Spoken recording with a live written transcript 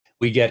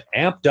we get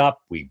amped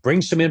up, we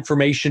bring some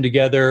information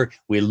together,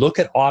 we look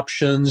at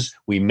options,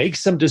 we make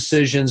some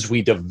decisions,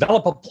 we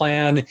develop a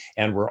plan,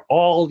 and we're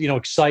all,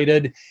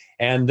 excited.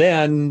 And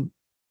then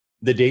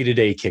the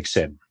day-to-day kicks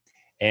in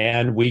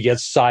and we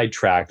get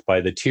sidetracked by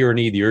the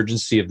tyranny, the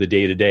urgency of the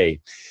day-to-day.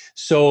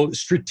 So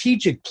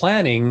strategic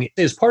planning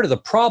is part of the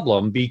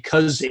problem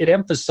because it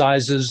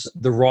emphasizes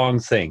the wrong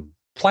thing,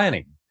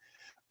 planning.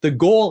 The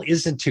goal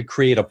isn't to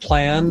create a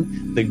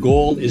plan. The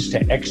goal is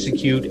to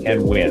execute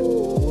and win.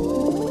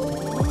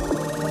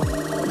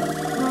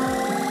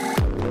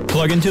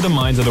 Plug into the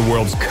minds of the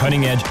world's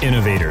cutting-edge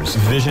innovators,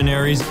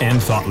 visionaries,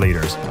 and thought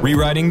leaders,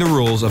 rewriting the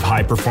rules of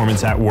high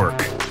performance at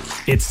work.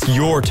 It's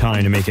your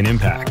time to make an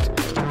impact.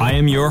 I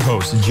am your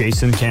host,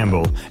 Jason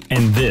Campbell,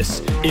 and this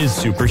is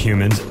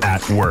Superhumans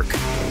at Work,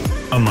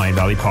 a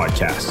Mindvalley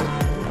podcast.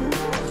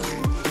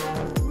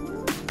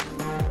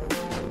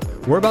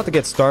 We're about to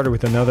get started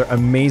with another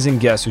amazing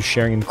guest who's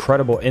sharing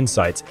incredible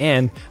insights,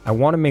 and I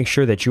want to make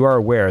sure that you are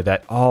aware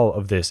that all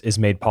of this is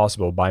made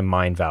possible by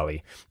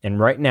Mindvalley. And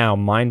right now,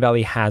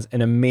 Mindvalley has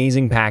an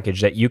amazing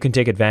package that you can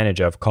take advantage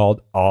of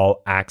called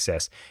All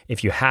Access.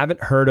 If you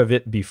haven't heard of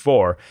it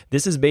before,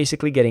 this is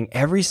basically getting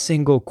every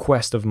single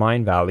quest of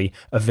Mindvalley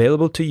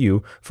available to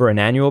you for an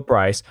annual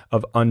price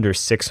of under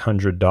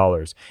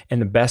 $600.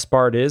 And the best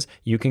part is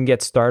you can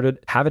get started,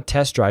 have a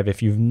test drive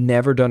if you've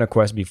never done a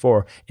quest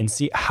before, and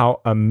see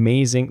how amazing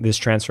this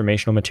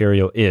transformational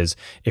material is.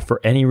 If for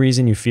any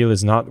reason you feel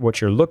is not what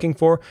you're looking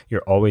for,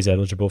 you're always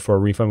eligible for a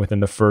refund within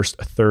the first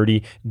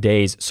 30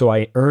 days. So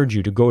I urge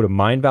you to go to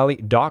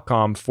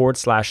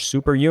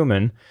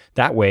mindvalley.com/superhuman.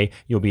 That way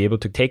you'll be able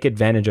to take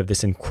advantage of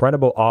this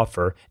incredible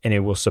offer, and it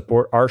will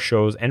support our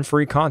shows and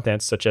free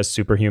content such as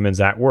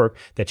Superhumans at Work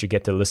that you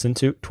get to listen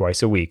to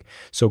twice a week.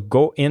 So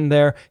go in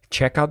there,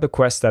 check out the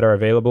quests that are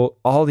available.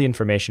 All the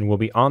information will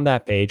be on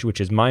that page, which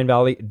is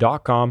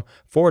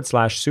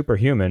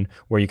mindvalley.com/superhuman,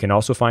 where you can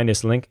also find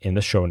this link in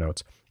the show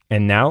notes.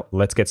 And now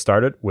let's get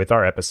started with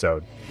our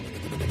episode.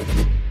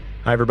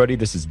 Hi, everybody.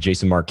 This is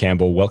Jason Mark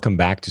Campbell. Welcome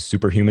back to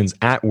Superhumans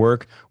at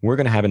Work. We're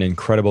going to have an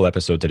incredible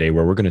episode today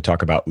where we're going to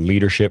talk about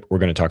leadership. We're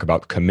going to talk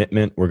about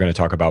commitment. We're going to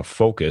talk about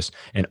focus.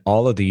 And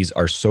all of these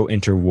are so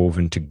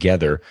interwoven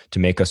together to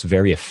make us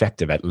very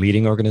effective at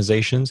leading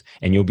organizations.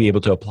 And you'll be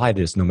able to apply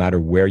this no matter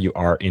where you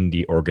are in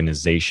the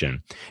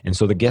organization. And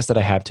so the guest that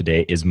I have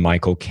today is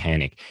Michael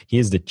Canic. He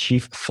is the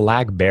chief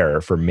flag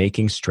bearer for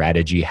Making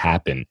Strategy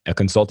Happen, a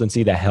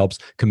consultancy that helps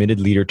committed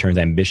leader turn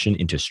ambition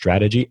into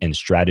strategy and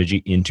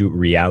strategy into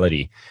reality.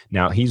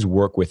 Now, he's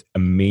worked with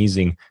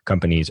amazing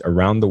companies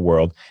around the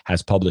world,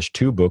 has published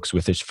 2 books,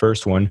 with his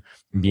first one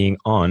being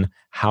on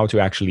how to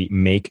actually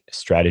make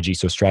strategy.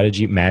 So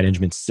strategy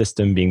management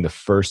system being the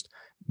first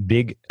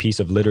big piece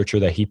of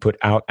literature that he put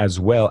out, as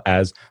well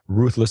as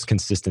Ruthless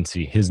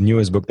Consistency, his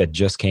newest book that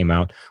just came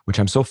out, which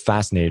I'm so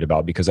fascinated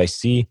about because I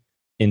see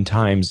in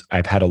times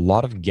I've had a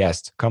lot of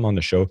guests come on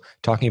the show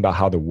talking about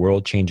how the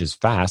world changes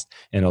fast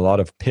and a lot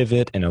of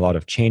pivot and a lot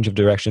of change of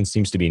direction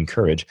seems to be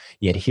encouraged.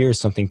 Yet here's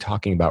something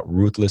talking about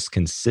ruthless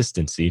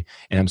consistency.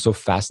 And I'm so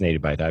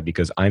fascinated by that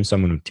because I'm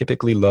someone who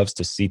typically loves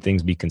to see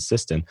things be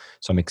consistent.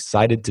 So I'm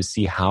excited to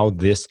see how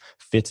this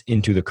fits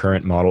into the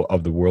current model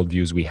of the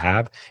worldviews we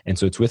have. And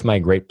so it's with my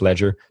great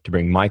pleasure to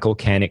bring Michael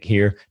Canic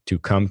here to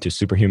come to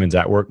Superhumans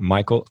at Work.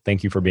 Michael,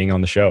 thank you for being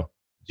on the show.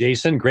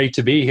 Jason, great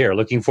to be here.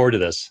 Looking forward to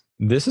this.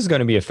 This is going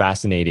to be a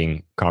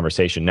fascinating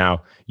conversation.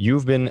 Now,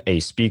 you've been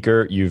a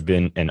speaker, you've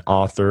been an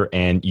author,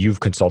 and you've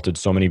consulted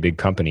so many big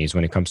companies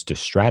when it comes to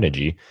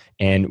strategy.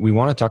 And we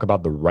want to talk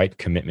about the right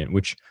commitment,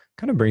 which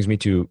kind of brings me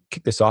to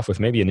kick this off with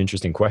maybe an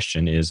interesting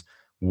question is,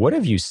 what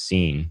have you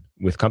seen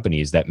with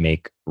companies that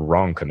make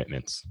wrong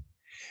commitments?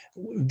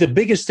 The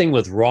biggest thing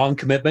with wrong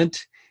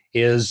commitment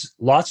is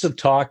lots of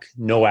talk,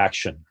 no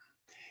action.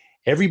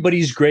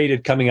 Everybody's great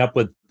at coming up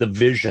with the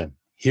vision.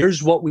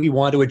 Here's what we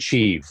want to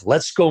achieve.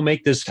 Let's go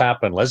make this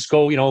happen. Let's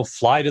go,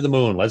 fly to the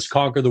moon. Let's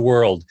conquer the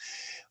world.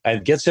 And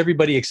it gets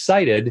everybody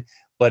excited,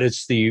 but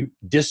it's the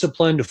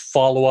disciplined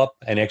follow-up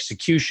and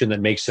execution that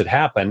makes it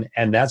happen.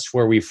 And that's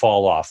where we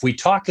fall off. We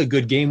talk a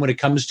good game when it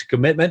comes to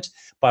commitment,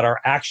 but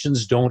our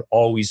actions don't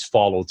always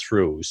follow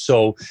through.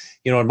 So,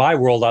 in my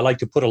world, I like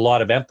to put a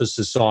lot of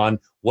emphasis on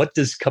what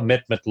does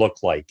commitment look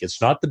like? It's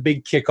not the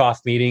big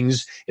kickoff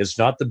meetings. It's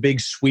not the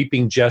big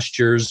sweeping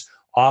gestures.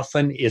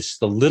 Often it's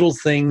the little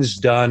things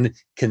done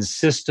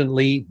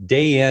consistently,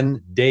 day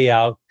in, day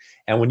out.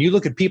 And when you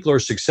look at people who are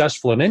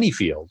successful in any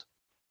field,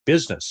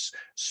 business,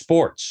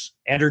 sports,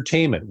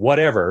 entertainment,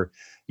 whatever,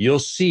 you'll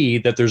see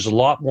that there's a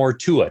lot more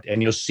to it.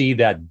 And you'll see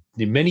that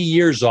many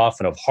years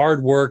often of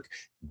hard work,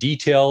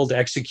 detailed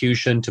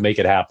execution to make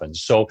it happen.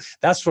 So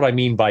that's what I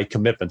mean by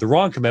commitment. The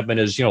wrong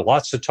commitment is,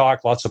 lots of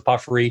talk, lots of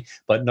puffery,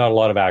 but not a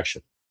lot of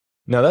action.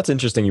 Now, that's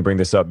interesting you bring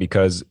this up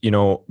because,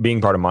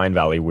 being part of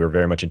Mindvalley, we're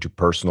very much into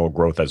personal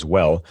growth as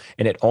well.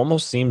 And it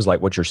almost seems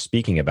like what you're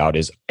speaking about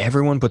is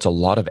everyone puts a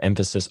lot of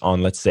emphasis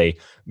on, let's say,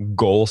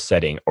 goal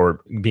setting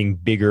or being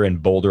bigger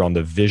and bolder on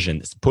the vision,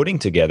 it's putting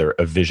together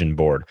a vision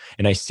board.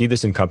 And I see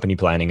this in company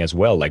planning as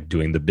well, like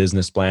doing the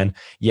business plan.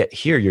 Yet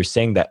here you're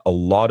saying that a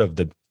lot of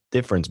the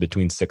difference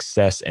between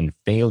success and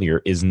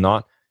failure is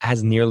not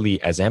as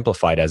nearly as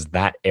amplified as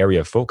that area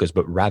of focus,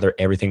 but rather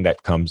everything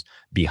that comes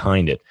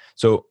behind it.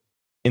 So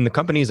in the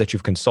companies that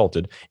you've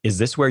consulted, is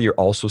this where you're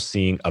also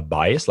seeing a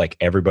bias? Like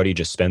everybody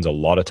just spends a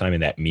lot of time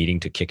in that meeting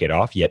to kick it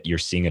off, yet you're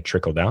seeing a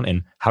trickle down?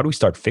 And how do we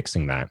start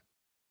fixing that?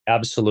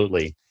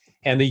 Absolutely.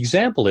 And the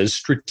example is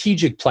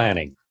strategic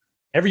planning.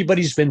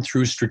 Everybody's been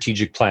through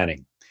strategic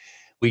planning.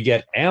 We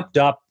get amped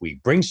up, we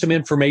bring some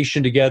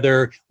information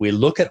together, we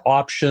look at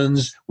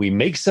options, we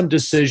make some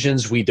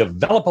decisions, we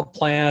develop a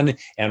plan,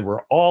 and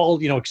we're all,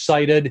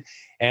 excited.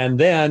 And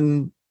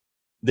then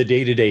the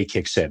day-to-day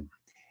kicks in.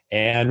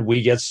 And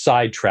we get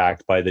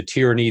sidetracked by the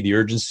tyranny, the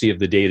urgency of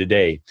the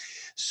day-to-day.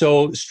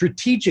 So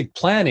strategic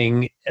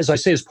planning, as I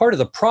say, is part of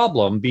the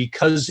problem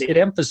because it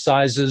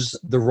emphasizes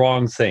the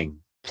wrong thing,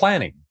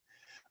 planning.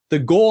 The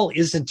goal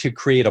isn't to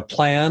create a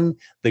plan.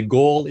 The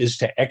goal is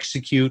to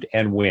execute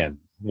and win,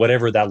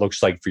 whatever that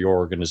looks like for your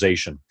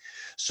organization.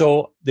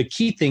 So the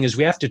key thing is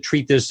we have to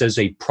treat this as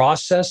a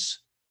process,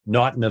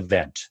 not an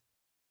event.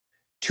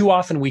 Too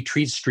often we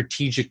treat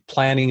strategic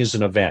planning as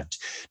an event.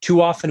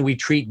 Too often we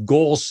treat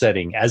goal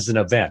setting as an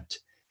event.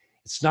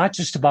 It's not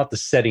just about the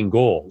setting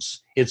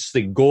goals. It's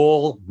the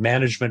goal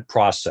management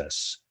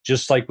process.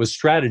 Just like with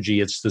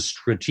strategy, it's the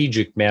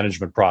strategic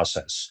management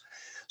process.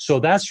 So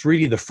that's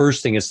really the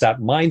first thing. It's that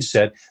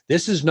mindset.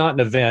 This is not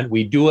an event.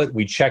 We do it.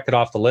 We check it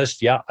off the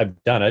list. Yeah,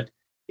 I've done it.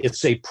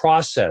 It's a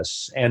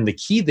process. And the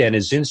key then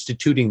is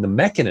instituting the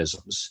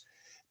mechanisms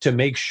to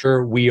make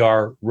sure we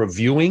are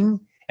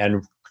reviewing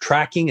and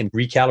tracking and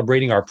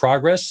recalibrating our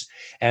progress,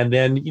 and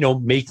then,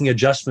 making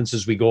adjustments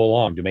as we go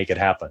along to make it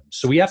happen.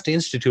 So we have to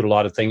institute a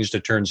lot of things to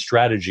turn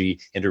strategy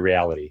into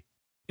reality.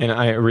 And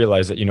I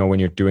realize that, when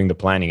you're doing the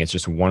planning, it's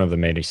just one of the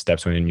many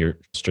steps within your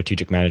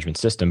strategic management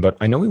system. But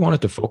I know we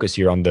wanted to focus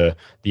here on the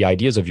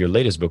ideas of your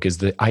latest book is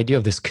the idea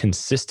of this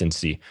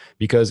consistency.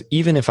 Because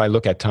even if I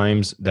look at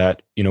times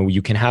that,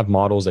 you can have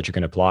models that you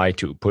can apply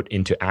to put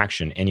into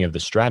action any of the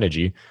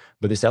strategy,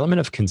 but this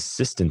element of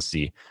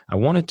consistency, I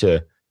wanted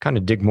to kind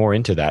of dig more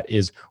into that.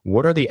 Is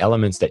what are the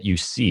elements that you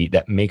see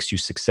that makes you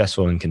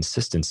successful in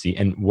consistency?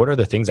 And what are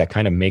the things that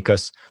kind of make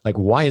us, like,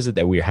 why is it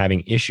that we're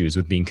having issues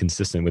with being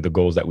consistent with the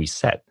goals that we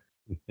set?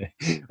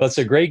 That's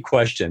a great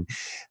question.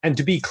 And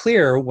to be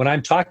clear, when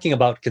I'm talking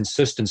about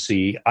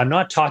consistency, I'm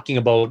not talking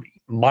about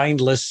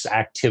mindless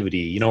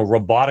activity,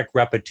 robotic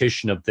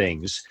repetition of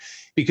things.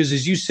 Because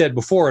as you said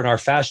before, in our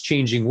fast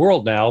changing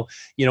world now,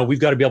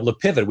 we've got to be able to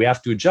pivot. We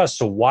have to adjust.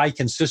 So why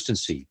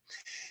consistency?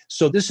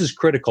 So this is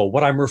critical.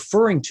 What I'm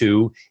referring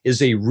to is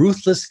a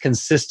ruthless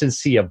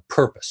consistency of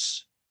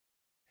purpose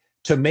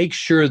to make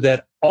sure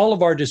that all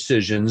of our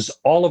decisions,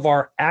 all of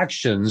our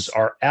actions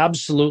are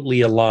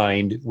absolutely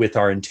aligned with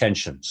our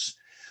intentions.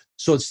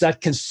 So it's that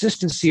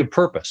consistency of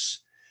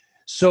purpose.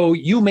 So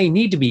you may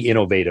need to be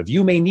innovative.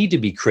 You may need to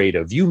be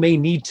creative. You may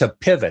need to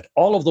pivot.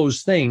 All of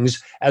those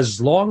things, as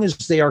long as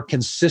they are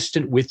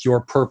consistent with your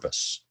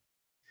purpose.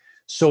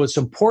 So it's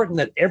important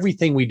that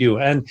everything we do,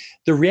 and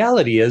the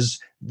reality is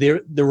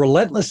the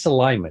relentless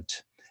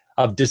alignment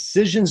of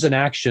decisions and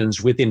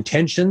actions with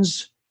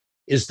intentions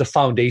is the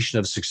foundation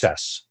of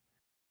success.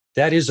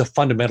 That is a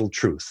fundamental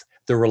truth.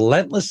 The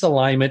relentless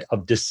alignment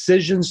of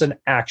decisions and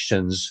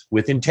actions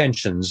with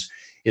intentions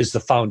is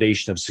the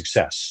foundation of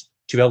success,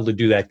 to be able to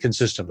do that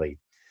consistently.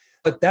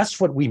 But that's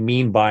what we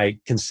mean by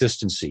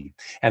consistency.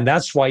 And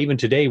that's why even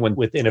today, when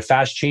within a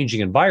fast-changing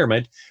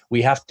environment,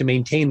 we have to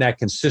maintain that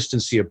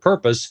consistency of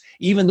purpose.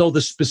 Even though the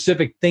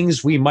specific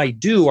things we might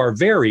do are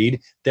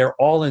varied, they're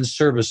all in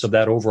service of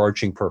that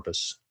overarching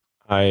purpose.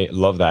 I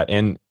love that.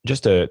 And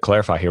just to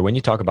clarify here, when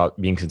you talk about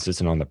being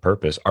consistent on the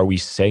purpose, are we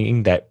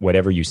saying that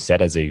whatever you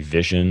set as a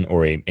vision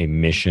or a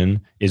mission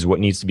is what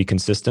needs to be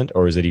consistent,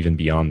 or is it even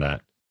beyond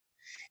that?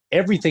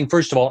 Everything,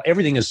 first of all,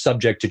 everything is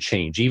subject to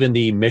change, even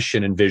the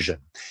mission and vision.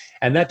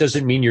 And that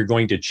doesn't mean you're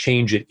going to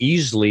change it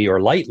easily or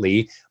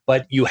lightly,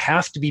 but you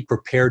have to be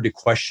prepared to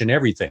question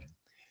everything.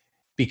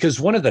 Because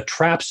one of the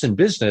traps in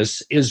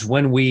business is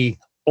when we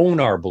own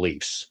our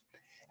beliefs.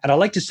 And I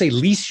like to say,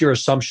 lease your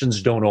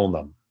assumptions, don't own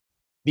them.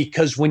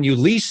 Because when you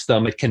lease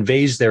them, it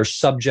conveys they're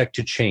subject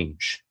to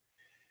change.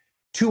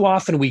 Too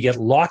often we get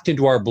locked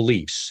into our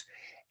beliefs.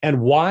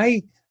 And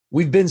why?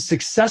 We've been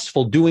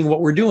successful doing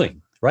what we're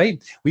doing.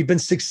 Right? We've been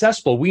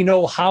successful. We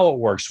know how it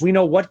works. We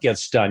know what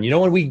gets done,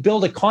 and we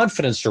build a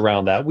confidence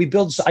around that. We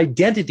build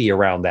identity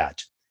around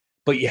that.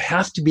 But you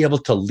have to be able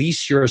to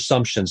lease your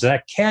assumptions.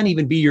 That can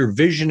even be your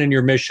vision and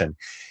your mission.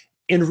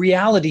 In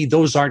reality,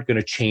 those aren't going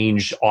to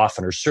change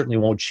often, or certainly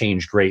won't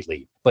change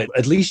greatly. But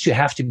at least you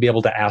have to be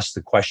able to ask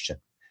the question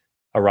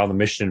around the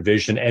mission and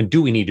vision. And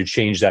do we need to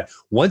change that?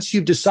 Once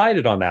you've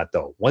decided on that,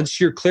 though,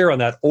 once you're clear on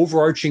that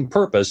overarching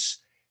purpose,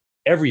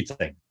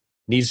 everything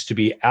needs to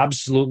be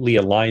absolutely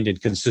aligned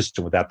and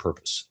consistent with that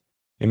purpose.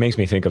 It makes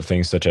me think of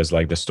things such as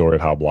like the story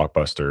of how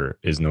Blockbuster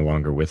is no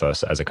longer with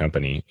us as a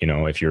company.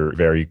 If you're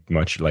very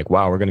much like,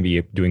 wow, we're going to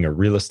be doing a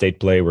real estate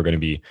play. We're going to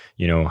be,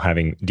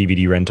 having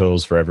DVD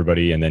rentals for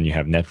everybody. And then you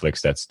have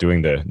Netflix that's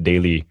doing the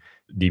daily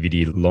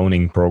DVD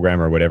loaning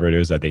program or whatever it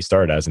is that they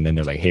started as. And then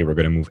they're like, hey, we're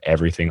going to move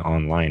everything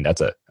online.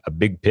 That's a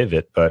big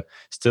pivot, but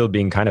still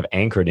being kind of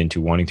anchored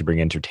into wanting to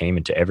bring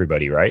entertainment to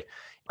everybody, right?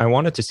 I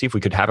wanted to see if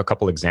we could have a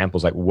couple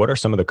examples. Like, what are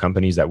some of the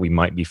companies that we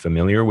might be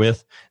familiar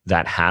with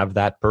that have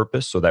that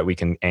purpose so that we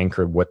can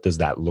anchor what does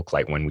that look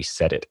like when we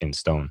set it in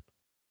stone?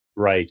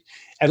 Right.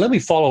 And let me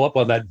follow up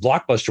on that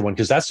Blockbuster one,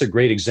 because that's a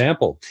great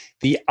example.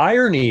 The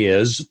irony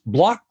is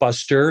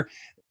Blockbuster,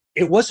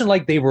 it wasn't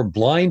like they were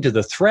blind to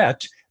the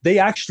threat. They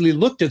actually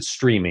looked at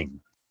streaming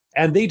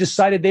and they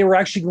decided they were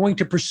actually going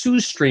to pursue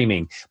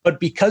streaming. But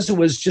because it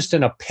was just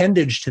an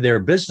appendage to their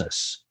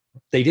business,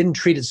 they didn't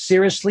treat it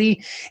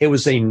seriously. It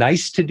was a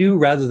nice to do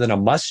rather than a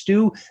must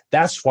do.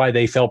 That's why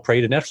they fell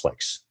prey to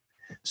Netflix.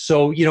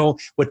 So,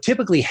 what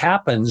typically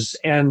happens,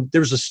 and there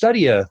was a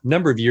study a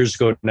number of years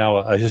ago now,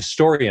 a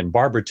historian,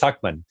 Barbara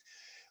Tuchman,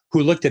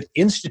 who looked at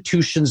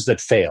institutions that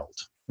failed,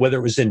 whether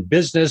it was in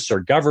business or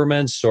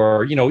governments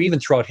or, even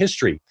throughout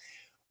history.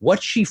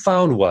 What she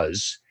found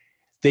was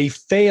they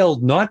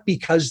failed not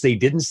because they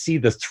didn't see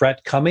the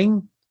threat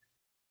coming.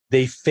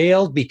 They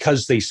failed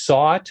because they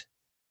saw it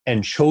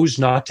and chose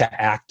not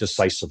to act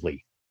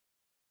decisively.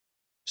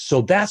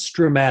 So that's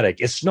dramatic.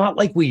 It's not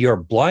like we are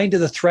blind to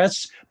the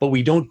threats, but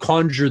we don't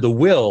conjure the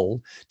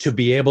will to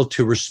be able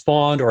to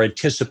respond or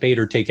anticipate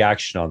or take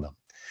action on them.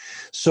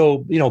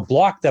 So,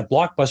 that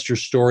Blockbuster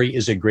story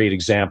is a great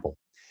example.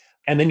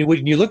 And then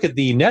when you look at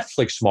the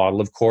Netflix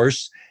model, of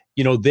course,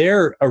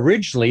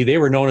 originally they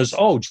were known as,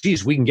 oh,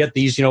 geez, we can get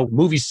these,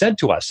 movies sent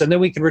to us and then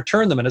we can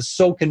return them and it's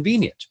so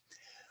convenient.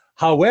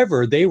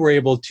 However, they were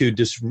able to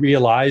just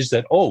realize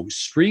that,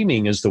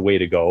 streaming is the way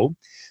to go.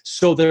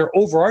 So their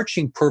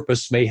overarching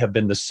purpose may have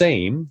been the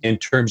same in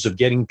terms of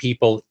getting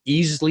people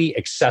easily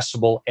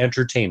accessible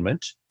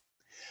entertainment.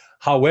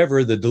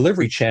 However, the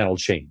delivery channel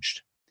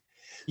changed.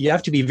 You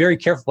have to be very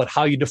careful about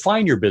how you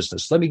define your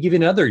business. Let me give you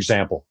another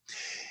example.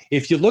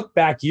 If you look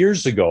back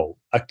years ago,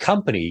 a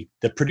company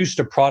that produced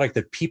a product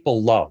that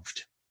people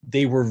loved,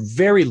 they were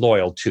very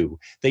loyal to,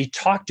 they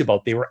talked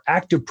about, they were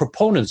active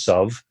proponents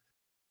of,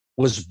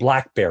 was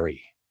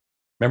BlackBerry.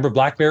 Remember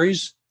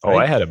BlackBerries? Oh,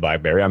 right? I had a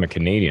BlackBerry. I'm a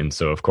Canadian,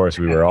 so of course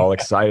we were all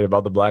excited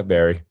about the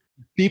BlackBerry.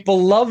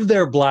 People love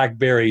their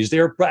BlackBerries.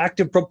 They're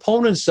active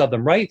proponents of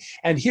them, right?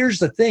 And here's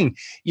the thing,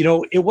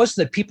 it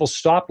wasn't that people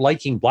stopped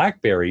liking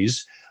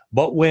BlackBerries,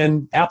 but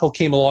when Apple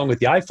came along with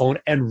the iPhone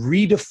and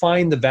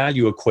redefined the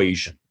value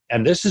equation,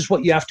 and this is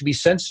what you have to be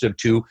sensitive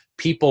to,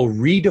 people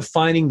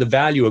redefining the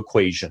value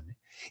equation.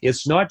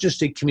 It's not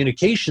just a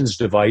communications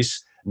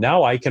device.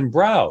 Now I can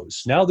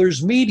browse. Now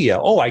there's media.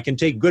 Oh, I can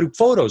take good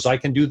photos. I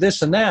can do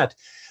this and that.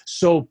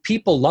 So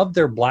people loved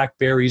their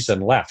BlackBerries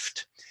and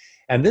left.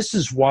 And this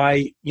is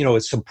why,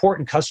 it's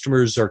important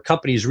customers or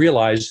companies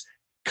realize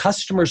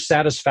customer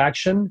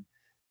satisfaction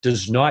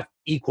does not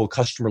equal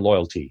customer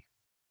loyalty.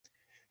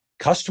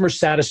 Customer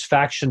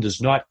satisfaction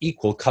does not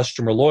equal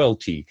customer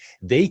loyalty.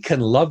 They can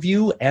love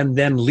you and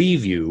then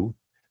leave you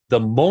the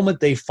moment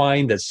they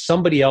find that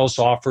somebody else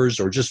offers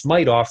or just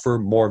might offer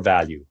more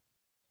value.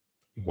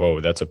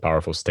 Whoa, that's a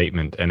powerful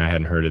statement. And I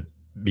hadn't heard it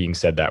being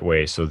said that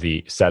way. So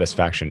the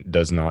satisfaction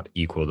does not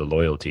equal the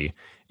loyalty.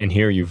 And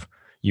here you've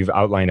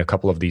outlined a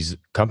couple of these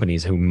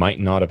companies who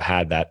might not have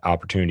had that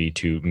opportunity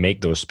to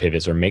make those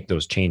pivots or make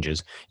those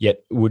changes.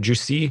 Yet, would you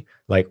see,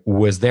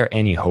 was there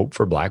any hope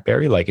for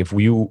BlackBerry? Like, if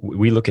we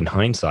look in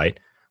hindsight,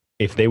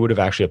 if they would have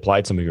actually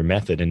applied some of your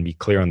method and be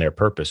clear on their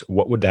purpose,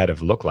 what would that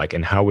have looked like?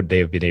 And how would they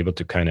have been able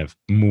to kind of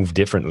move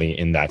differently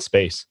in that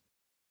space?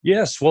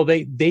 Yes, well,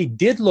 they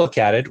did look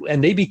at it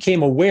and they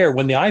became aware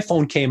when the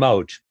iPhone came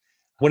out.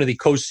 One of the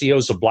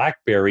co-CEOs of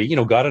BlackBerry,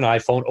 got an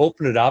iPhone,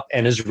 opened it up,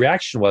 and his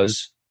reaction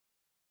was,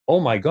 oh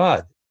my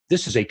God,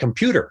 this is a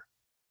computer.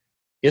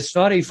 It's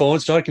not a phone,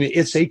 it's not a computer,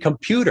 it's a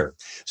computer.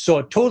 So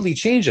it totally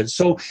changed it.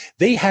 So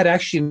they had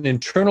actually an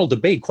internal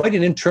debate, quite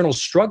an internal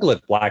struggle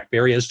at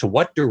BlackBerry as to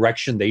what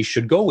direction they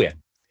should go in.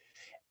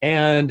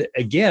 And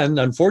again,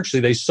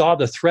 unfortunately, they saw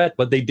the threat,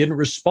 but they didn't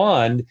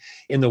respond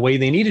in the way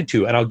they needed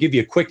to. And I'll give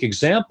you a quick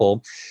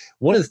example.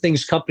 One of the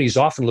things companies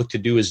often look to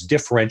do is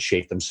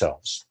differentiate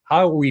themselves.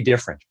 How are we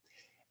different?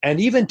 And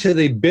even to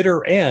the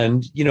bitter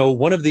end,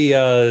 one of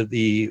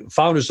the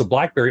founders of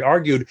BlackBerry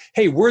argued,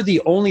 hey, we're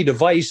the only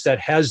device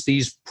that has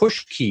these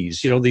push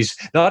keys, these,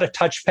 not a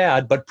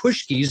touchpad, but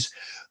push keys.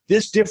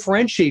 This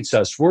differentiates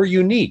us. We're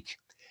unique.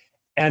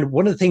 And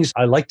one of the things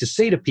I like to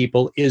say to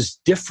people is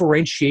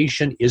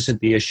differentiation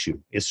isn't the issue.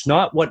 It's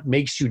not what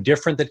makes you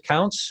different that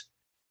counts.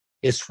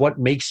 It's what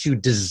makes you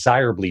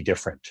desirably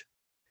different.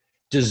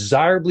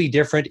 Desirably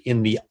different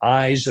in the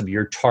eyes of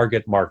your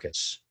target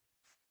markets.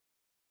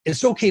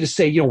 It's okay to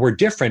say, we're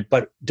different,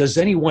 but does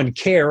anyone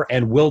care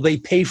and will they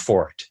pay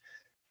for it?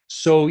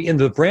 So in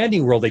the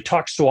branding world, they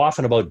talk so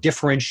often about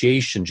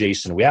differentiation,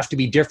 Jason. We have to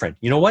be different.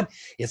 You know what?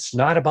 It's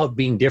not about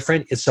being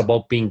different. It's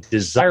about being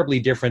desirably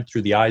different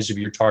through the eyes of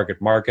your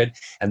target market.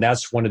 And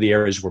that's one of the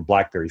areas where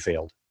BlackBerry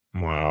failed.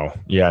 Wow.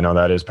 Yeah, no,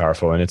 that is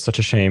powerful. And it's such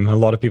a shame. A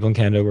lot of people in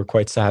Canada were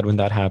quite sad when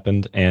that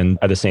happened. And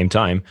at the same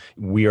time,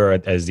 we are,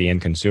 as the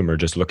end consumer,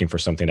 just looking for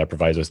something that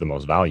provides us the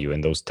most value.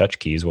 And those touch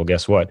keys, well,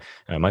 guess what?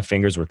 My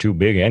fingers were too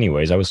big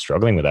anyways. I was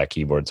struggling with that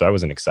keyboard. So I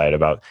wasn't excited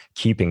about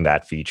keeping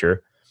that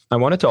feature. I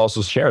wanted to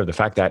also share the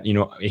fact that,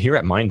 here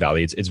at Mind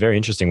Valley, it's very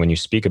interesting when you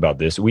speak about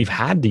this. We've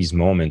had these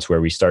moments where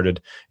we started,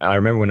 I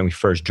remember when we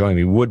first joined,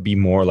 we would be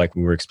more like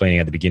we were explaining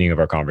at the beginning of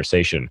our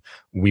conversation.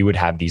 We would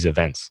have these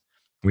events.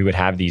 We would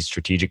have these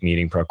strategic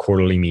meetings, a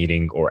quarterly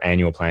meeting or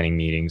annual planning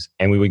meetings,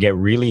 and we would get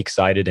really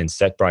excited and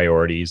set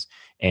priorities.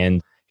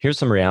 And here's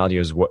some reality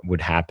is what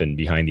would happen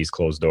behind these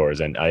closed doors.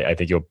 And I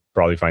think you'll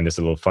probably find this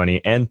a little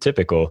funny and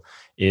typical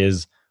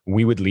is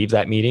we would leave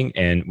that meeting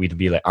and we'd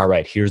be like, all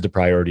right, here's the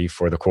priority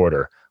for the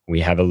quarter. We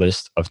have a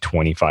list of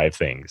 25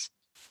 things.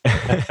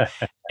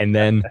 and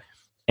then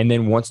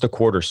once the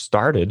quarter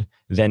started,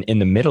 then in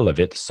the middle of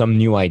it, some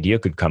new idea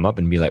could come up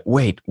and be like,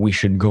 wait, we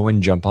should go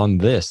and jump on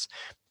this.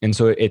 And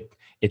so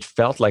it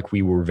felt like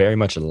we were very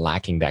much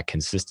lacking that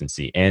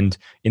consistency. And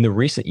in the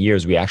recent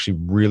years, we actually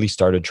really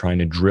started trying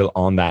to drill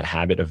on that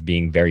habit of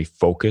being very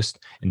focused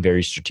and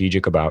very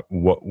strategic about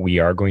what we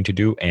are going to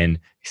do and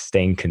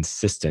staying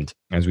consistent,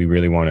 as we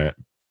really want to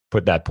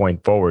put that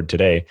point forward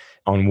today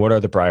on what are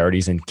the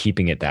priorities and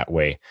keeping it that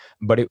way.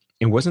 But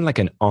it wasn't like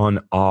an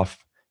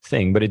on-off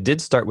thing, but it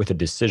did start with a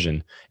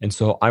decision. And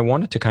so I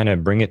wanted to kind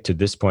of bring it to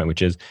this point,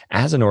 which is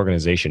as an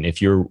organization,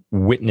 if you're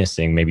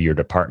witnessing maybe your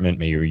department,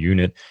 maybe your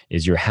unit,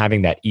 is you're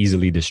having that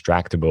easily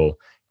distractible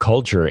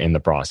culture in the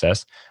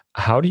process,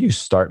 how do you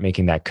start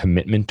making that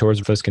commitment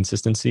towards this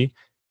consistency?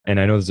 And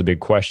I know this is a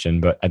big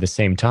question, but at the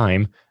same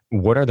time,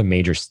 what are the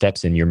major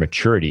steps in your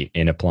maturity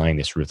in applying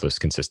this ruthless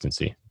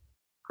consistency?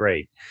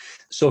 Great.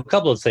 So a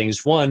couple of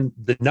things. One,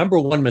 the number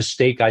one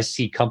mistake I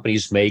see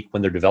companies make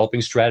when they're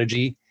developing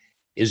strategy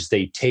is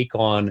they take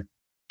on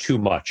too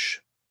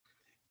much,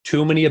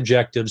 too many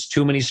objectives,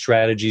 too many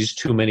strategies,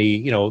 too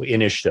many,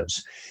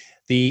 initiatives.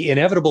 The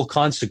inevitable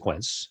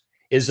consequence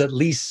is at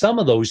least some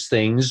of those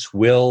things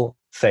will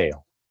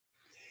fail.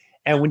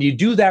 And when you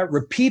do that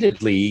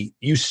repeatedly,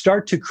 you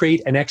start to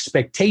create an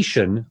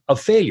expectation of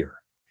failure.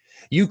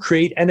 You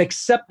create an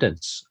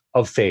acceptance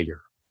of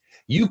failure.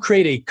 You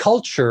create a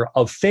culture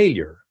of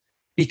failure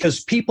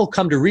because people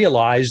come to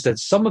realize that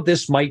some of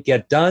this might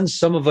get done,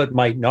 some of it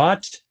might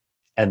not,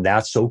 and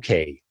that's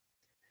okay.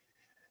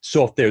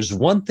 So if there's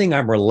one thing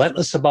I'm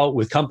relentless about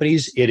with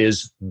companies, it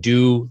is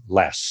do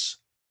less.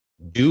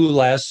 Do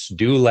less,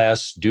 do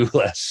less, do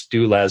less,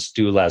 do less,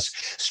 do less.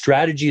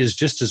 Strategy is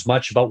just as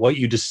much about what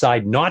you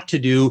decide not to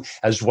do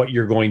as what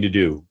you're going to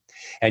do.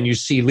 And you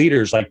see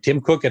leaders like Tim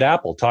Cook at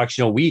Apple talks,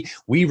 we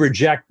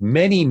reject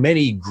many,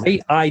 many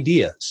great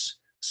ideas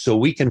so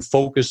we can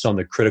focus on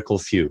the critical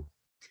few.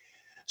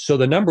 So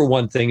the number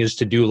one thing is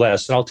to do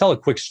less. And I'll tell a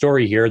quick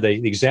story here.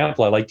 The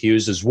example I like to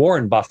use is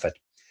Warren Buffett.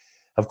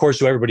 Of course,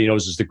 who everybody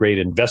knows is the great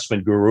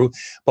investment guru.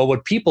 But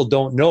what people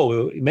don't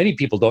know, many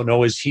people don't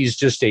know, is he's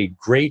just a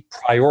great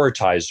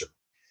prioritizer.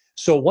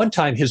 So one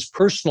time his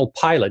personal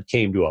pilot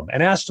came to him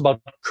and asked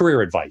about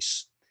career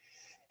advice.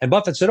 And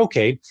Buffett said,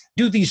 okay,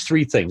 do these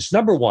three things.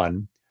 Number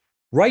one,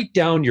 write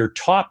down your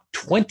top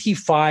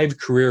 25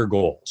 career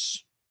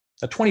goals.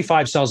 Now,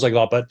 25 sounds like a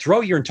lot, but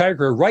throughout your entire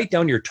career, write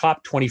down your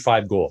top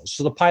 25 goals.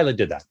 So the pilot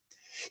did that.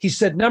 He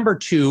said, number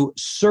two,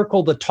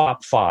 circle the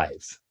top 5.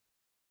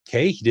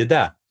 Okay, he did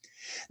that.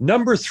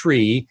 Number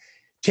 3,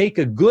 take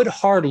a good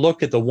hard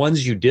look at the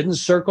ones you didn't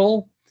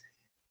circle.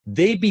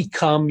 They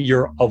become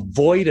your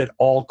avoid at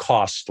all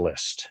cost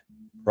list,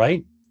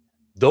 right?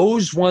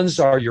 Those ones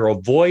are your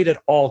avoid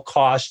at all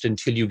cost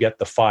until you get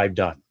the 5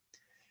 done.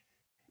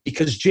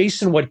 Because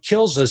Jason, what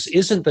kills us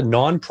isn't the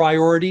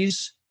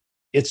non-priorities,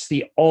 it's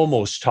the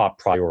almost top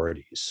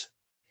priorities.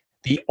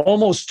 The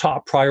almost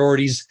top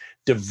priorities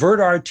divert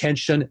our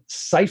attention,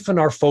 siphon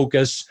our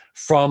focus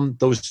from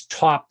those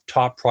top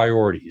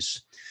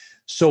priorities.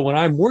 So when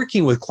I'm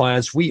working with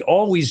clients, we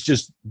always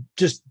just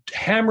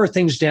hammer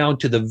things down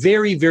to the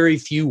very, very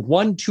few,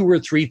 1, 2, or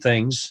 3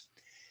 things.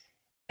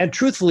 And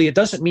truthfully, it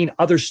doesn't mean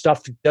other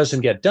stuff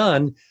doesn't get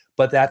done,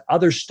 but that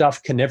other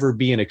stuff can never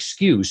be an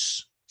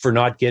excuse for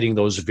not getting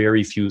those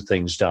very few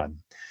things done.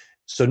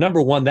 So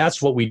number one,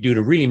 that's what we do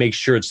to really make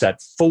sure it's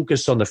that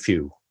focus on the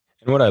few.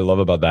 And what I love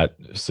about that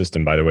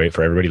system, by the way,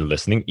 for everybody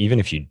listening, even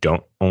if you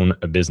don't own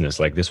a business,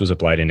 like this was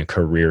applied in a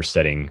career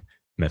setting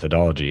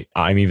methodology.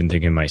 I'm even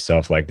thinking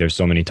myself, like there's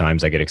so many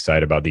times I get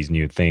excited about these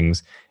new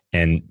things.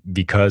 And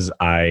because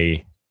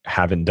I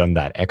haven't done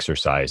that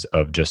exercise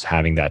of just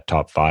having that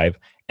top 5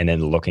 and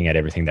then looking at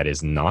everything that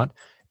is not,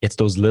 it's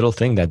those little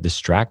things that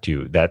distract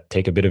you, that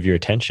take a bit of your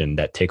attention,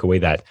 that take away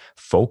that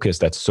focus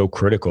that's so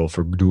critical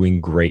for doing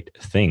great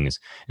things.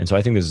 And so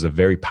I think this is a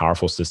very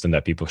powerful system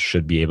that people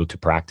should be able to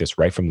practice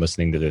right from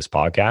listening to this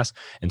podcast.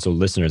 And so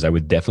listeners, I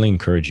would definitely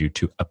encourage you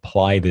to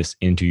apply this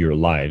into your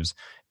lives,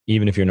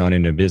 even if you're not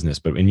in a business,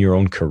 but in your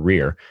own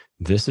career.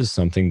 This is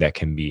something that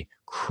can be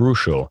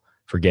crucial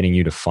for getting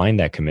you to find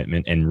that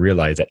commitment and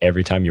realize that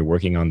every time you're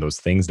working on those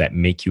things that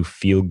make you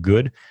feel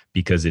good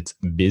because it's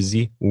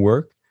busy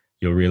work,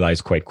 you'll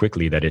realize quite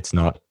quickly that it's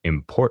not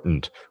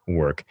important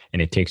work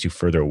and it takes you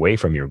further away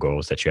from your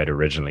goals that you had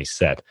originally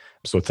set.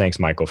 So thanks,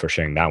 Michael, for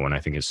sharing that one. I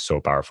think is so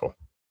powerful.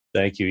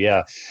 Thank you.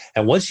 Yeah.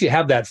 And once you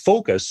have that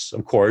focus,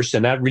 of course,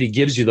 and that really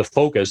gives you the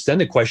focus, then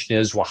the question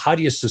is, well, how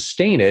do you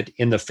sustain it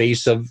in the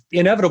face of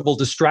inevitable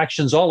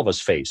distractions all of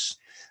us face?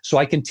 So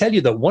I can tell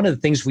you that one of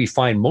the things we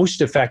find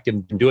most effective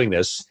in doing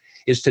this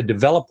is to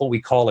develop what we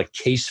call a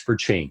case for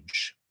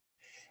change.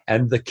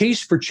 And the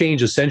case for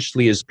change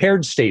essentially is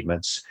paired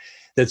statements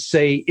that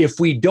say,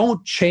 if we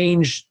don't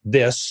change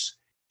this,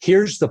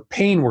 here's the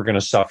pain we're going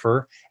to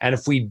suffer. And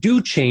if we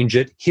do change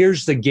it,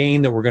 here's the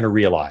gain that we're going to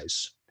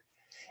realize.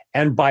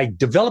 And by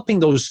developing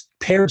those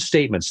paired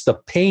statements, the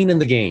pain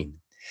and the gain,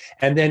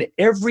 and then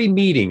every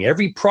meeting,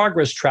 every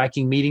progress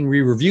tracking meeting,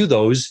 we review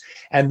those,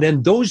 and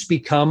then those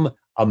become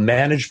a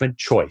management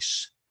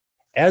choice.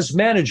 As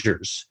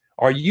managers,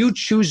 are you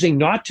choosing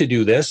not to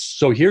do this?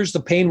 So here's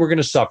the pain we're going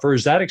to suffer.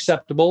 Is that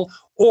acceptable?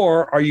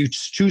 Or are you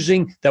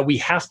choosing that we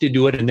have to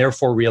do it and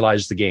therefore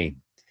realize the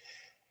gain?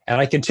 And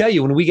I can tell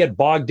you, when we get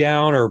bogged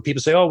down or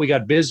people say, oh, we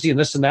got busy and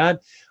this and that,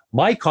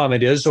 my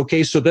comment is,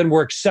 okay, so then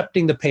we're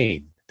accepting the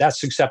pain.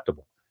 That's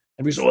acceptable.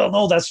 And we say, well,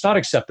 no, that's not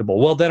acceptable.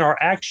 Well, then our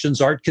actions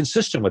aren't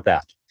consistent with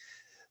that.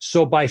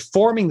 So by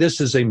forming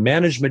this as a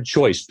management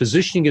choice,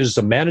 positioning it as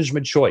a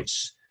management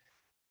choice,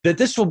 that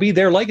this will be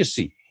their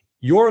legacy.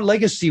 Your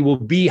legacy will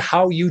be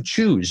how you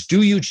choose.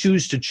 Do you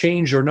choose to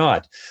change or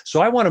not?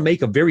 So I want to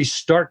make a very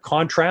stark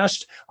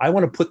contrast. I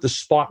want to put the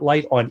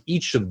spotlight on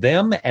each of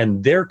them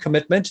and their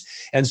commitment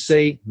and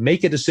say,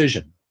 make a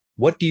decision.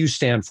 What do you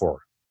stand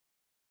for?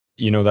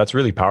 That's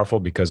really powerful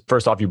because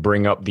first off, you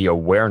bring up the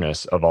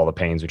awareness of all the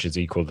pains, which is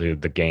equal to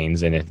the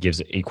gains, and it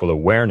gives equal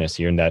awareness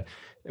here. And that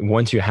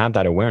once you have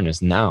that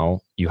awareness,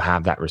 now you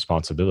have that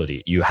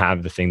responsibility. You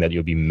have the thing that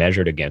you'll be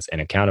measured against and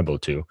accountable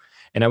to.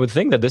 And I would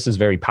think that this is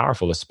very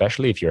powerful,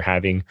 especially if you're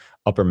having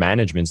upper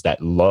managements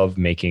that love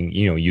making,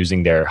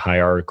 using their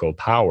hierarchical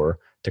power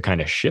to kind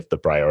of shift the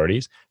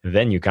priorities.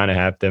 Then you kind of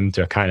have them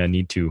to kind of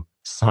need to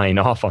sign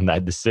off on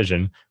that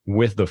decision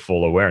with the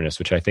full awareness,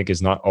 which I think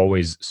is not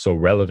always so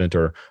relevant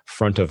or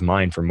front of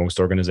mind for most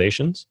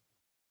organizations.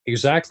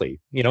 Exactly.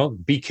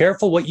 Be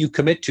careful what you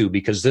commit to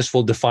because this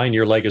will define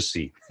your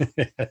legacy.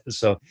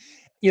 So,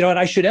 and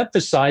I should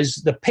emphasize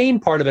the pain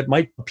part of it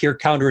might appear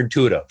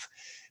counterintuitive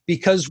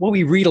because what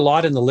we read a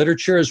lot in the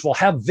literature is we'll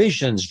have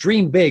visions,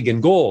 dream big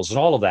and goals and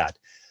all of that.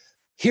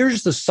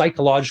 Here's the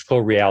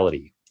psychological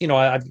reality.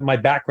 My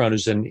background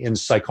is in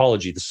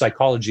psychology, the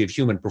psychology of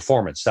human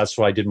performance. That's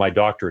what I did my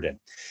doctorate in.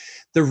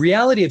 The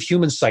reality of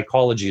human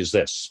psychology is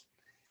this.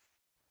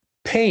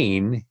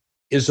 Pain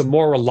is a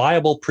more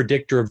reliable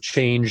predictor of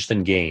change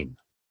than gain.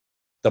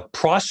 The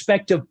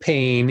prospect of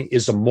pain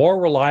is a more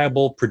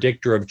reliable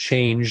predictor of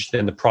change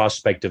than the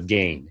prospect of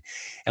gain.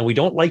 And we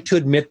don't like to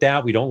admit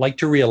that. We don't like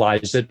to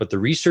realize it, but the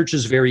research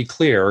is very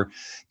clear.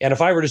 And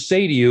if I were to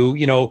say to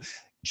you,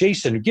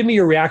 Jason, give me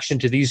your reaction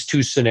to these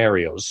two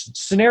scenarios.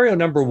 Scenario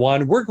number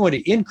one, we're going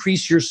to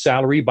increase your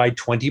salary by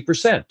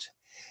 20%.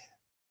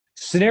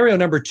 Scenario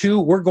number two,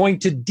 we're going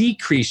to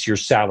decrease your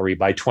salary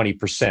by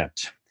 20%.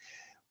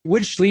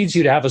 Which leads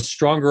you to have a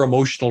stronger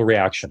emotional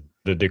reaction?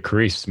 The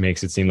decrease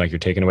makes it seem like you're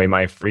taking away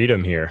my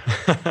freedom here.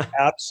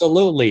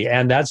 Absolutely.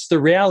 And that's the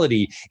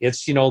reality.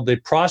 It's, the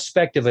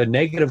prospect of a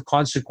negative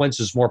consequence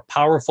is more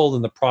powerful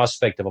than the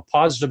prospect of a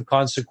positive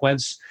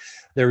consequence.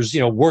 There's,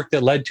 work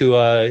that led to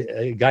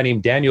a guy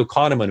named Daniel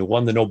Kahneman, who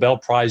won the Nobel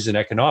Prize in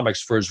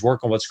economics for his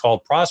work on what's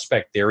called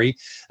prospect theory,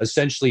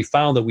 essentially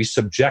found that we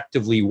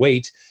subjectively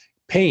weight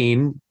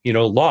pain,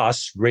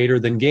 loss greater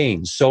than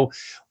gain. So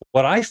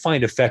what I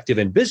find effective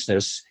in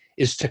business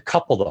is to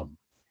couple them.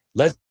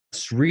 Let's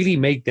really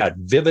make that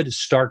vivid,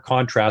 stark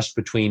contrast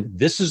between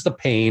this is the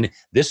pain,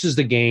 this is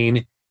the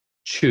gain,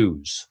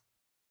 choose.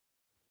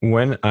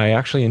 When I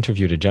actually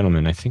interviewed a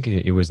gentleman, I think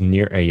it was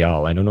near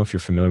Eyal. I don't know if you're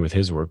familiar with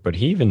his work, but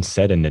he even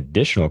said an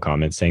additional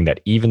comment saying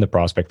that even the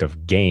prospect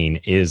of gain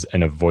is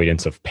an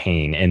avoidance of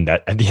pain, and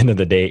that at the end of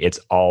the day, it's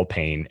all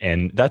pain.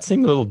 And that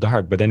seemed a little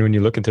dark, but then when you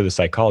look into the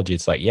psychology,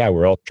 it's like, yeah,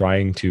 we're all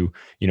trying to,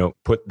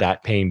 put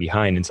that pain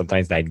behind. And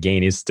sometimes that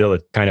gain is still a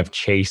kind of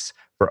chase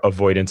for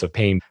avoidance of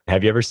pain.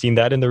 Have you ever seen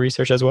that in the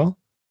research as well?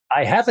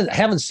 I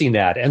haven't seen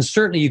that. And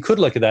certainly you could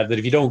look at that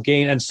if you don't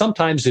gain, and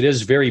sometimes it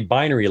is very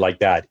binary like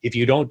that. If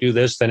you don't do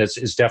this, then it's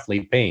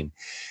definitely pain.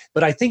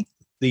 But I think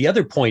the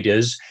other point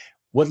is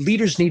what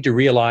leaders need to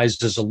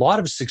realize is a lot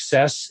of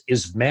success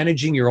is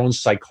managing your own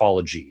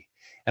psychology.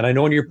 And I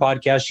know in your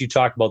podcast, you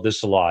talk about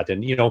this a lot.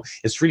 And,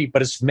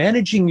 but it's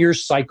managing your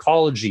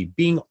psychology,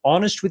 being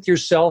honest with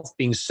yourself,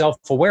 being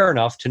self-aware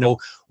enough to know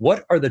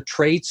what are the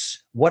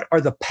traits, what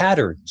are the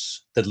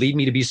patterns that lead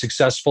me to be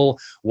successful?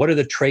 What are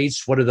the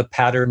traits? What are the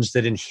patterns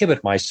that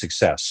inhibit my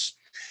success?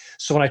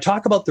 So when I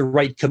talk about the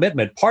right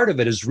commitment, part of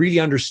it is really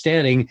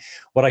understanding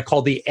what I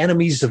call the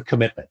enemies of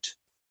commitment.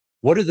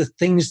 What are the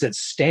things that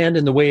stand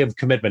in the way of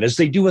commitment, as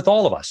they do with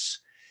all of us?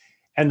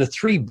 And the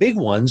three big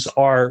ones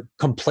are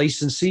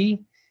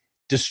complacency,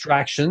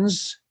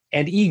 distractions,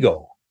 and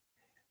ego.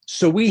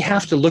 So we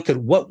have to look at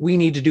what we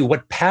need to do,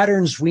 what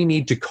patterns we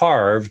need to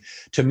carve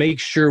to make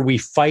sure we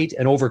fight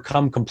and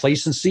overcome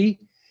complacency,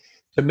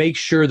 to make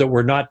sure that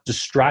we're not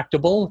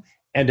distractible,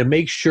 and to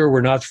make sure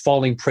we're not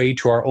falling prey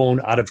to our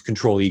own out of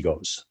control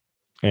egos.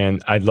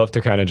 And I'd love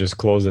to kind of just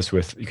close this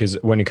with, because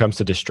when it comes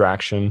to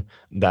distraction,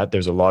 that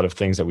there's a lot of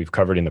things that we've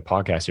covered in the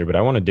podcast here, but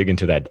I want to dig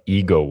into that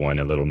ego one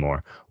a little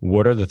more.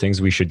 What are the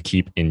things we should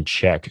keep in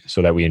check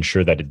so that we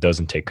ensure that it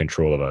doesn't take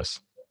control of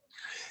us?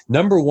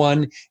 Number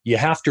one, you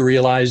have to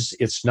realize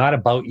it's not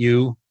about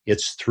you,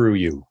 it's through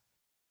you.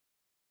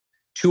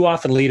 Too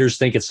often leaders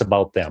think it's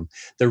about them.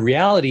 The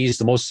reality is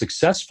the most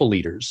successful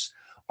leaders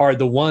are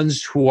the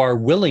ones who are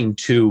willing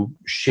to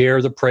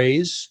share the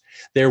praise.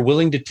 They're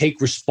willing to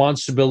take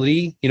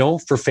responsibility,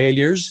 for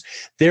failures.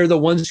 They're the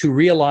ones who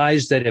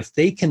realize that if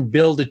they can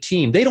build a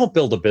team, they don't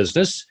build a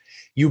business.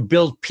 You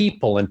build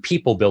people, and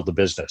people build the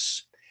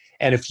business.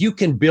 And if you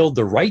can build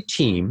the right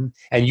team,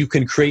 and you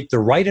can create the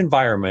right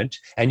environment,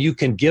 and you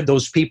can give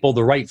those people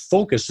the right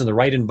focus and the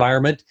right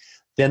environment,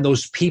 then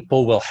those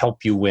people will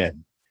help you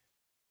win.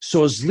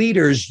 So as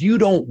leaders, you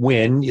don't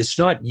win. It's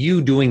not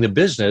you doing the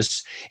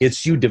business.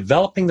 It's you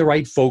developing the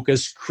right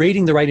focus,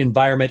 creating the right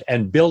environment,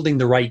 and building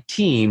the right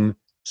team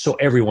so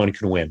everyone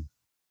can win.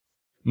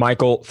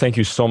 Michael, thank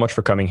you so much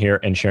for coming here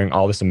and sharing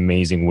all this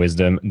amazing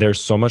wisdom. There's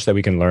so much that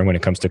we can learn when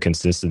it comes to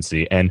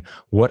consistency. And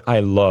what I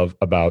love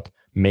about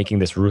making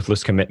this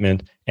ruthless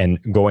commitment and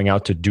going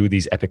out to do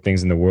these epic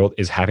things in the world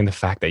is having the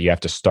fact that you have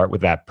to start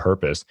with that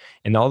purpose.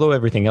 And although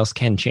everything else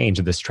can change,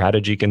 the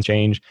strategy can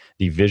change,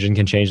 the vision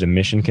can change, the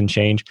mission can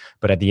change.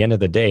 But at the end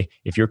of the day,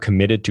 if you're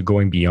committed to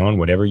going beyond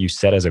whatever you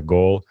set as a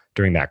goal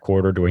during that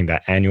quarter, during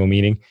that annual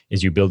meeting,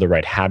 is you build the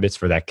right habits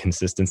for that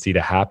consistency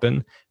to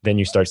happen, then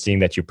you start seeing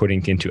that you're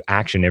putting into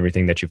action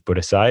everything that you've put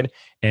aside.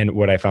 And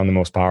what I found the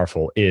most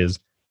powerful is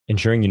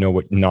ensuring you know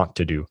what not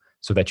to do,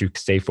 so that you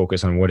stay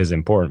focused on what is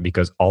important,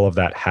 because all of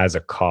that has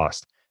a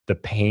cost. The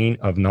pain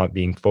of not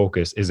being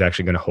focused is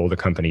actually going to hold the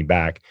company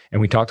back.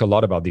 And we talked a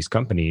lot about these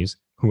companies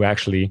who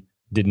actually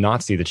did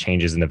not see the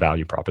changes in the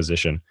value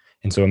proposition.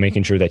 And so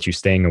making sure that you're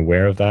staying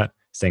aware of that,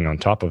 staying on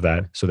top of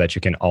that, so that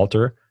you can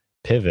alter,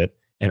 pivot,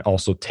 and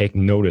also take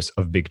notice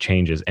of big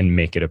changes and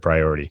make it a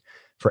priority.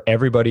 For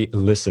everybody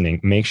listening,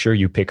 make sure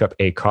you pick up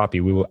a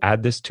copy. We will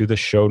add this to the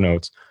show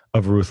notes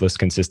of Ruthless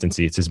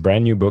Consistency. It's this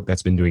brand new book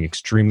that's been doing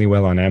extremely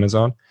well on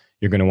Amazon.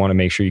 You're going to want to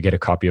make sure you get a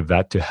copy of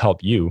that to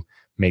help you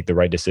make the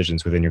right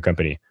decisions within your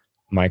company.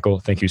 Michael,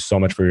 thank you so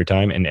much for your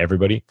time. And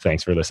everybody,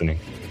 thanks for listening.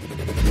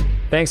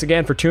 Thanks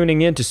again for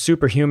tuning in to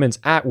Superhumans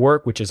at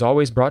Work, which is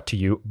always brought to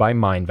you by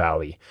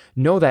Mindvalley.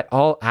 Know that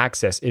All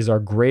Access is our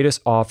greatest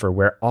offer,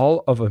 where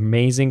all of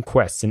amazing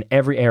quests in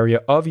every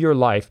area of your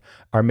life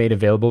are made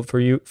available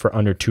for you for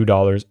under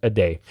 $2 a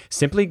day.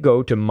 Simply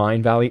go to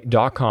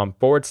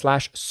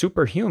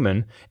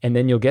mindvalley.com/superhuman, and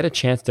then you'll get a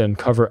chance to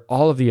uncover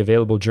all of the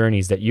available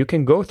journeys that you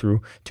can go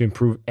through to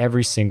improve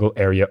every single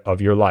area of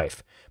your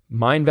life.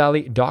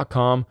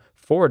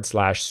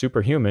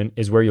 mindvalley.com/superhuman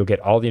is where you'll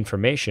get all the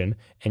information,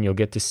 and you'll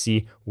get to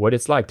see what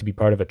it's like to be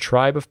part of a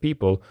tribe of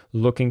people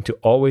looking to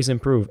always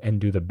improve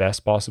and do the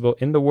best possible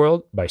in the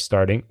world by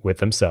starting with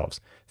themselves.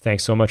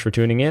 Thanks so much for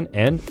tuning in,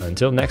 and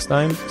until next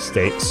time,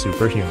 stay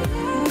superhuman.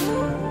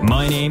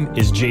 My name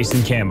is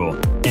Jason Campbell,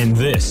 and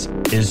this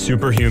is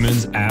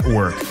Superhumans at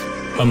Work,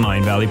 a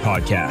Mindvalley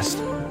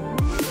podcast.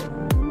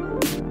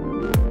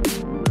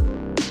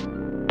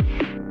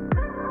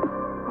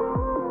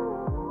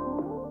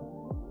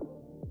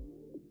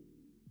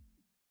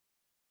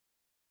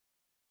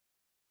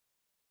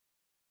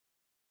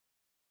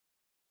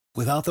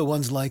 Without the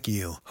ones like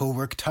you, who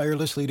work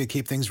tirelessly to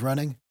keep things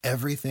running,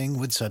 everything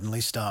would suddenly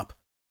stop.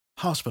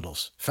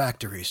 Hospitals,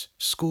 factories,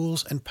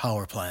 schools, and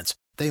power plants,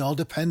 they all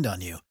depend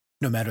on you.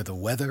 No matter the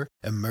weather,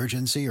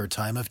 emergency, or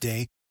time of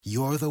day,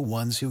 you're the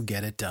ones who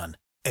get it done.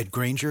 At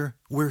Grainger,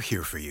 we're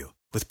here for you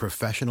with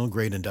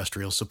professional-grade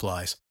industrial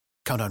supplies.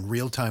 Count on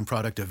real-time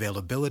product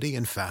availability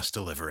and fast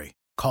delivery.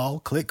 Call,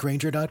 click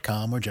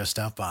Grainger.com, or just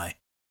stop by.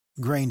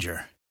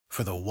 Grainger,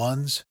 for the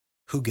ones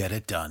who get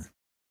it done.